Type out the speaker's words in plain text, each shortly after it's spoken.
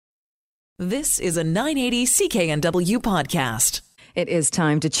This is a 980 CKNW podcast. It is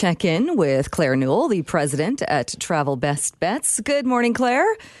time to check in with Claire Newell, the president at Travel Best Bets. Good morning,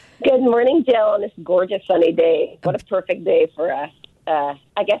 Claire. Good morning, Jill, on this gorgeous sunny day. What a perfect day for us.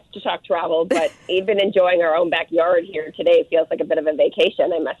 I guess to talk travel, but even enjoying our own backyard here today feels like a bit of a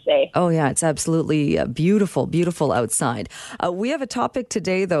vacation, I must say. Oh, yeah, it's absolutely beautiful, beautiful outside. We have a topic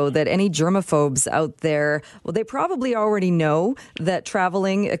today, though, that any germaphobes out there, well, they probably already know that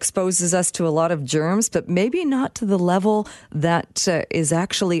traveling exposes us to a lot of germs, but maybe not to the level that is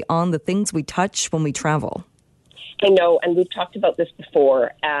actually on the things we touch when we travel. I know, and we've talked about this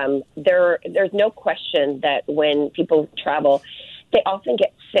before. There's no question that when people travel, they often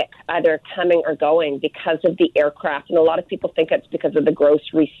get sick, either coming or going, because of the aircraft. And a lot of people think it's because of the gross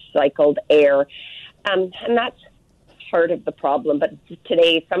recycled air. And that's part of the problem. But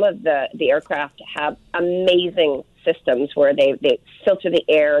today, some of the aircraft have amazing systems where they filter the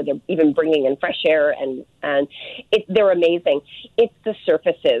air. They're even bringing in fresh air, and they're amazing. It's the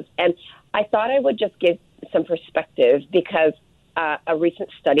surfaces. And I thought I would just give some perspective because a recent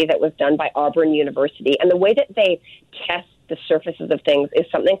study that was done by Auburn University, and the way that they test the surfaces of things is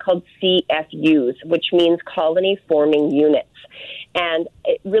something called CFUs, which means colony forming units. And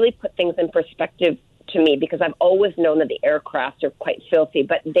it really put things in perspective to me because I've always known that the aircraft are quite filthy,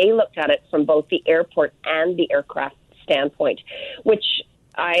 but they looked at it from both the airport and the aircraft standpoint, which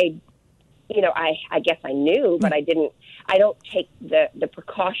I guess I knew, but I don't take the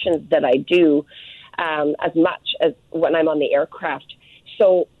precautions that I do as much as when I'm on the aircraft.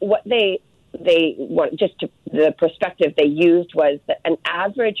 So what they want, just to the perspective they used, was that an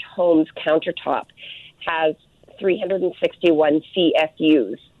average home's countertop has 361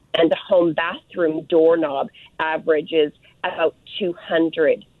 CFUs, and a home bathroom doorknob averages about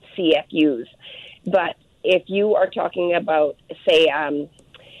 200 CFUs. But if you are talking about, say,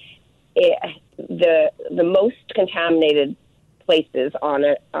 the most contaminated places on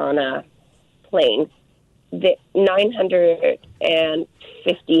a plane, the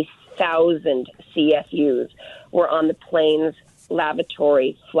 950,000 CFUs were on the plane's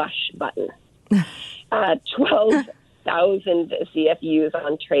lavatory flush button. 12,000 CFUs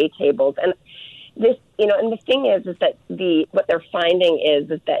on tray tables. And this, and the thing is that what they're finding is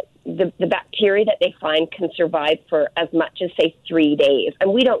that the bacteria that they find can survive for as much as, say, 3 days.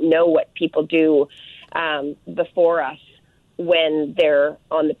 And we don't know what people do before us when they're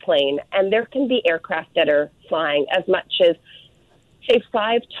on the plane. And there can be aircraft that are flying as much as, say,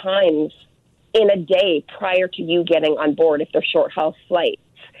 5 times in a day prior to you getting on board if they're short-haul flights.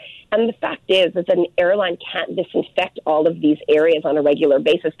 And the fact is that an airline can't disinfect all of these areas on a regular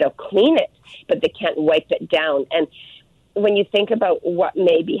basis. They'll clean it, but they can't wipe it down. And when you think about what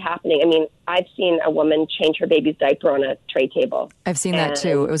may be happening, I mean, I've seen a woman change her baby's diaper on a tray table. I've seen that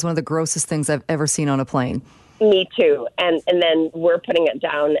too. It was one of the grossest things I've ever seen on a plane. Me too. And then we're putting it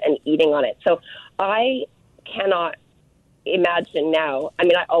down and eating on it. So I cannot imagine now. I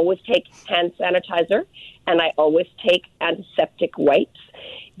mean, I always take hand sanitizer and I always take antiseptic wipes,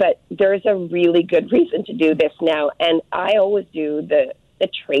 but there's a really good reason to do this now. And I always do the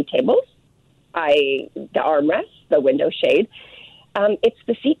tray tables, the armrests, the window shade. It's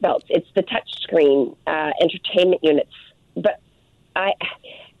the seat belts. It's the touch screen entertainment units. But I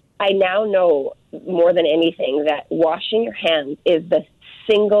now know more than anything that washing your hands is the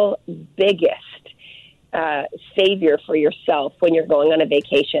single biggest savior for yourself when you're going on a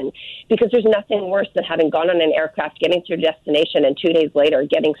vacation, because there's nothing worse than having gone on an aircraft, getting to your destination, and 2 days later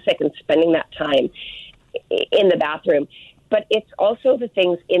getting sick and spending that time in the bathroom. But it's also the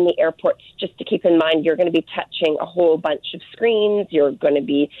things in the airports, just to keep in mind. You're going to be touching a whole bunch of screens. You're going to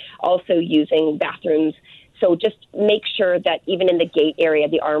be also using bathrooms. So just make sure that even in the gate area,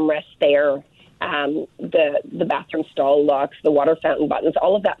 the armrests there, the bathroom stall locks, the water fountain buttons,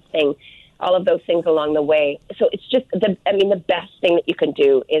 all of those things along the way. So it's just, the best thing that you can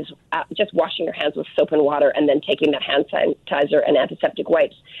do is just washing your hands with soap and water and then taking that hand sanitizer and antiseptic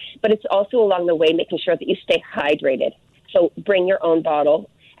wipes. But it's also along the way making sure that you stay hydrated. So bring your own bottle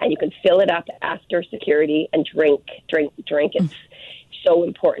and you can fill it up after security and drink. It's so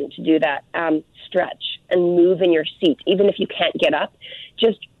important to do that. Stretch and move in your seat. Even if you can't get up,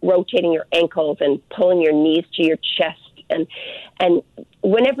 just rotating your ankles and pulling your knees to your chest. And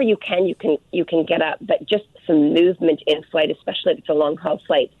whenever you can get up, but just some movement in flight, especially if it's a long-haul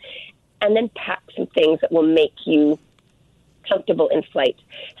flight. And then pack some things that will make you comfortable in flight.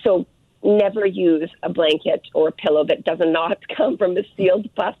 So never use a blanket or a pillow that does not come from a sealed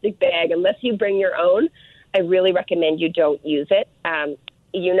plastic bag. Unless you bring your own, I really recommend you don't use it.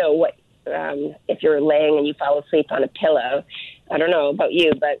 You know if you're laying and you fall asleep on a pillow. I don't know about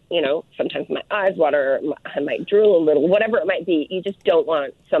you, but, sometimes my eyes water, I might drool a little, whatever it might be. You just don't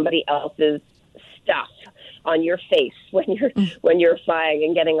want somebody else's stuff on your face when you're flying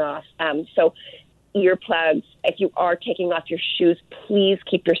and getting off. So earplugs, if you are taking off your shoes, please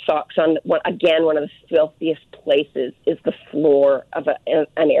keep your socks on. Again, one of the filthiest places is the floor of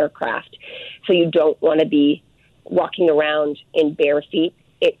an aircraft. So you don't want to be walking around in bare feet.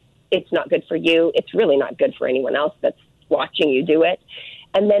 It's not good for you. It's really not good for anyone else that's watching you do it.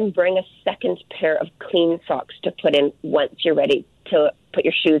 And then bring a second pair of clean socks to put in once you're ready to put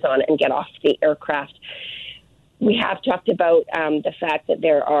your shoes on and get off the aircraft. We have talked about the fact that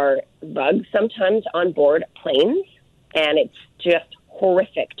there are bugs sometimes on board planes, and it's just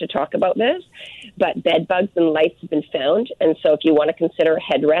horrific to talk about this, but bed bugs and lice have been found. And so if you want to consider a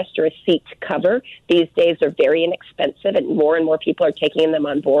headrest or a seat cover, these days are very inexpensive and more people are taking them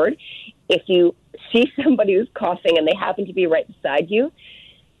on board. If you see somebody who's coughing and they happen to be right beside you,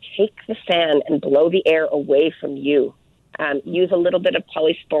 take the fan and blow the air away from you. Use a little bit of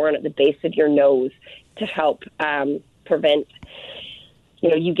polysporin at the base of your nose to help prevent,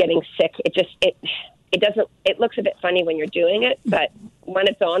 you getting sick. It looks a bit funny when you're doing it, but when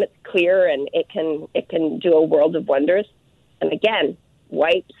it's on, it's clear and it can do a world of wonders. And again,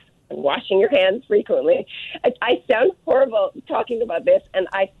 wipes and washing your hands frequently. I sound horrible talking about this, and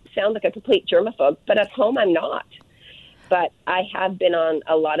I sound like a complete germaphobe, but at home I'm not. But I have been on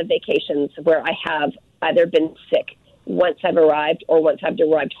a lot of vacations where I have either been sick once I've arrived or once I've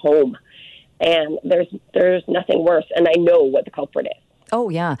arrived home. And there's nothing worse, and I know what the culprit is. Oh,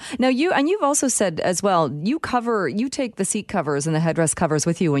 yeah. Now, you've also said as well, you take the seat covers and the headrest covers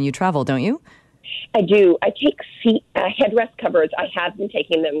with you when you travel, don't you? I do. I take headrest covers. I have been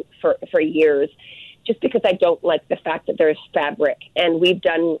taking them for years just because I don't like the fact that there's fabric. And we've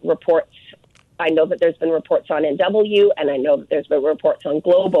done reports. I know that there's been reports on NW, and I know that there's been reports on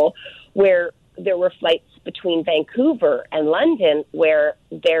Global where there were flights between Vancouver and London where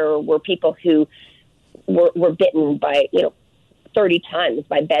there were people who were bitten by, 30 times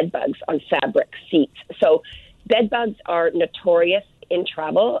by bed bugs on fabric seats. So bed bugs are notorious in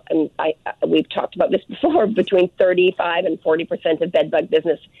travel, and we've talked about this before, between 35 and 40% of bed bug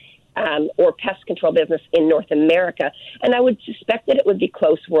business or pest control business in North America. And I would suspect that it would be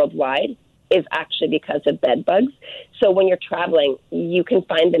close worldwide is actually because of bed bugs. So when you're traveling, you can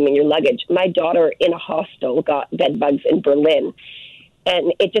find them in your luggage. My daughter in a hostel got bed bugs in Berlin,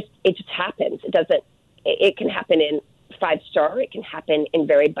 and it just happens. It can happen in 5-star, it can happen in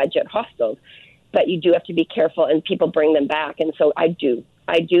very budget hostels, but you do have to be careful, and people bring them back. And so I do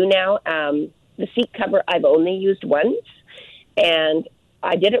now. The seat cover I've only used once, and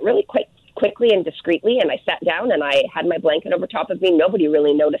I did it really quite quickly and discreetly, and I sat down and I had my blanket over top of me. Nobody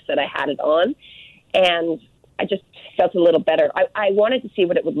really noticed that I had it on, and I just felt a little better. I wanted to see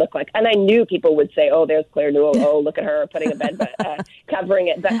what it would look like, and I knew people would say, "Oh, there's Claire Newell. Oh, look at her putting a bed covering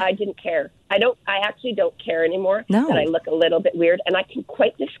it." But I didn't care. I actually don't care anymore that I look a little bit weird, and I can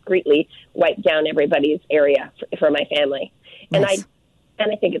quite discreetly wipe down everybody's area for my family, Yes.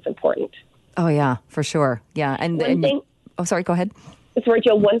 and I think it's important. Oh yeah, for sure. Yeah, sorry, go ahead. Sorry,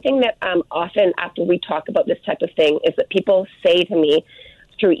 Jill. One thing that often after we talk about this type of thing is that people say to me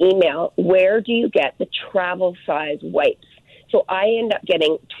through email, "Where do you get the travel size wipes?" So I end up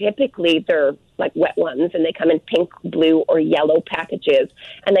getting, typically they're like wet ones, and they come in pink, blue, or yellow packages,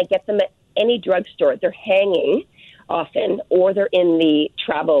 and I get them at any drugstore. They're hanging often, or they're in the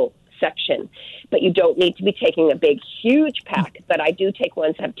travel section. But you don't need to be taking a big, huge pack. But I do take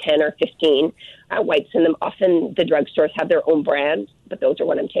ones that have 10 or 15 wipes in them. Often the drugstores have their own brand, but those are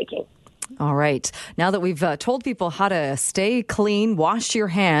what I'm taking. All right. Now that we've told people how to stay clean, wash your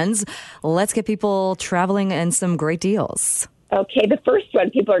hands, let's get people traveling and some great deals. Okay, the first one,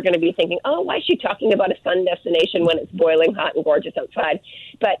 people are going to be thinking, "Oh, why is she talking about a fun destination when it's boiling hot and gorgeous outside?"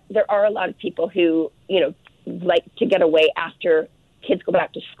 But there are a lot of people who, like to get away after kids go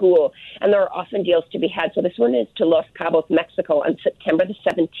back to school, and there are often deals to be had. So this one is to Los Cabos, Mexico on September the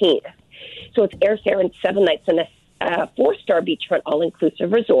 17th. So it's airfare and 7 nights in a 4-star beachfront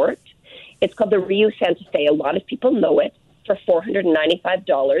all-inclusive resort. It's called the Rio Santa Fe. A lot of people know it, for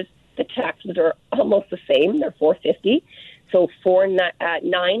 $495. The taxes are almost the same. They're $450. So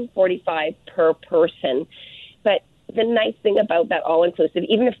 $945 per person. But the nice thing about that all-inclusive,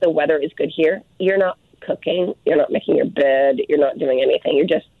 even if the weather is good here, you're not cooking, you're not making your bed, you're not doing anything. You're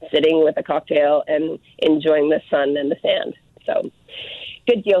just sitting with a cocktail and enjoying the sun and the sand. So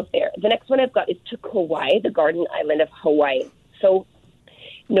good deals there. The next one I've got is to Kauai, the Garden Island of Hawaii. So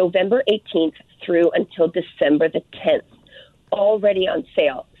November 18th through until December the 10th, already on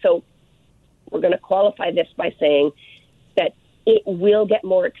sale. So we're going to qualify this by saying that it will get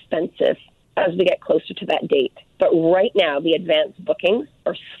more expensive as we get closer to that date. But right now, the advanced bookings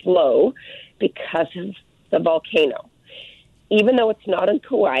are slow because of the volcano. Even though it's not in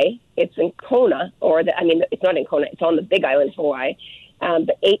Kauai, it's in Kona, it's not in Kona, it's on the Big Island of Hawaii,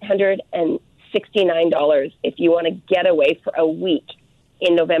 but $869 if you want to get away for a week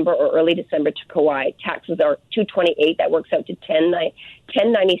in November or early December to Kauai. Taxes are $228. That works out to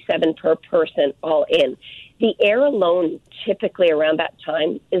 $1097 per person all in. The air alone, typically around that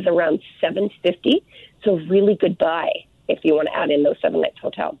time, is around $750. So really good buy if you want to add in those 7 nights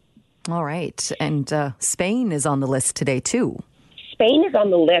hotel. All right. And Spain is on the list today, too. Spain is on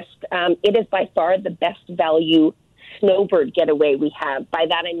the list. It is by far the best value snowbird getaway we have. By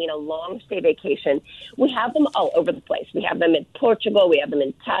that, I mean a long stay vacation. We have them all over the place. We have them in Portugal. We have them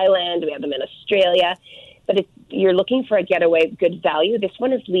in Thailand. We have them in Australia. But if you're looking for a getaway, good value, this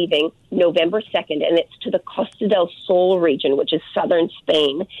one is leaving November 2nd, and it's to the Costa del Sol region, which is southern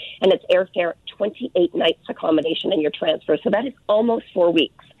Spain, and it's airfare, 28 nights accommodation and your transfer. So that is almost 4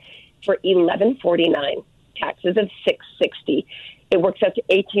 weeks for $1,149, taxes of $660. It works out to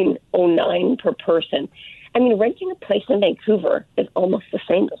 $1,809 per person. I mean, renting a place in Vancouver is almost the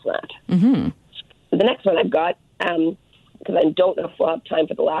same as that. Mm-hmm. The next one I've got, because I don't know if we'll have time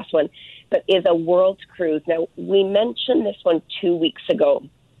for the last one, but is a world cruise. Now, we mentioned this one 2 weeks ago.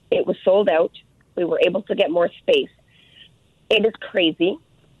 It was sold out. We were able to get more space. It is crazy.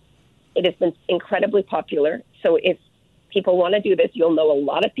 It has been incredibly popular. So if people want to do this, you'll know a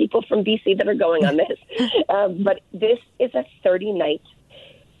lot of people from BC that are going on this. But this is a 30-night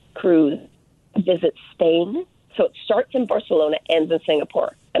cruise. Visit Spain. So it starts in Barcelona, ends in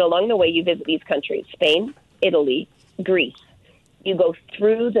Singapore. And along the way, you visit these countries, Spain, Italy, Greece. You go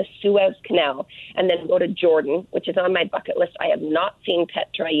through the Suez Canal and then go to Jordan, which is on my bucket list. I have not seen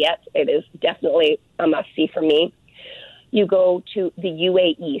Petra yet. It is definitely a must-see for me. You go to the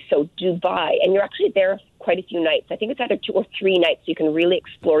UAE, so Dubai, and you're actually there quite a few nights. I think it's either 2 or 3 nights. You can really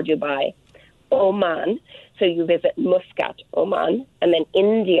explore Dubai. Oman, so you visit Muscat, Oman, and then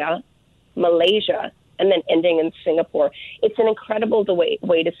India, Malaysia, and then ending in Singapore. It's an incredible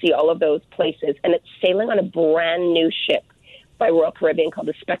way to see all of those places, and it's sailing on a brand new ship by Royal Caribbean called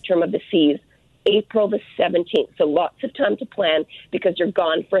the Spectrum of the Seas, April the 17th. So lots of time to plan because you're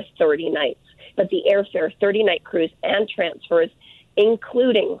gone for 30 nights. But the airfare, 30-night cruise and transfers,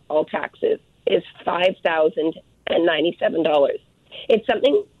 including all taxes, is $5,097. It's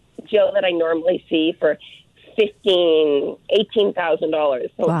something, Jill, that I normally see for $15,000, $18,000.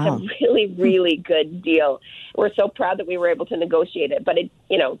 So Wow. It's a really, really good deal. We're so proud that we were able to negotiate it, but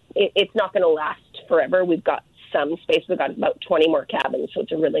it's not going to last forever. We've got some space. We've got about 20 more cabins. So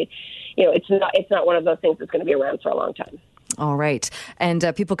it's a really, it's not one of those things that's going to be around for a long time. All right. And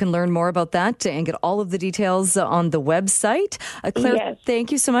people can learn more about that and get all of the details on the website. Claire, yes.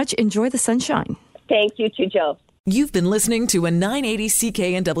 Thank you so much. Enjoy the sunshine. Thank you too, Jill. You've been listening to a 980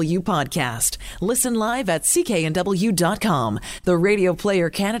 CKNW podcast. Listen live at cknw.com, the Radio Player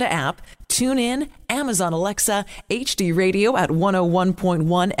Canada app, tune in, Amazon Alexa, HD Radio at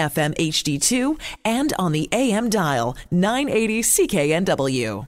 101.1 FM HD2, and on the AM dial, 980 CKNW.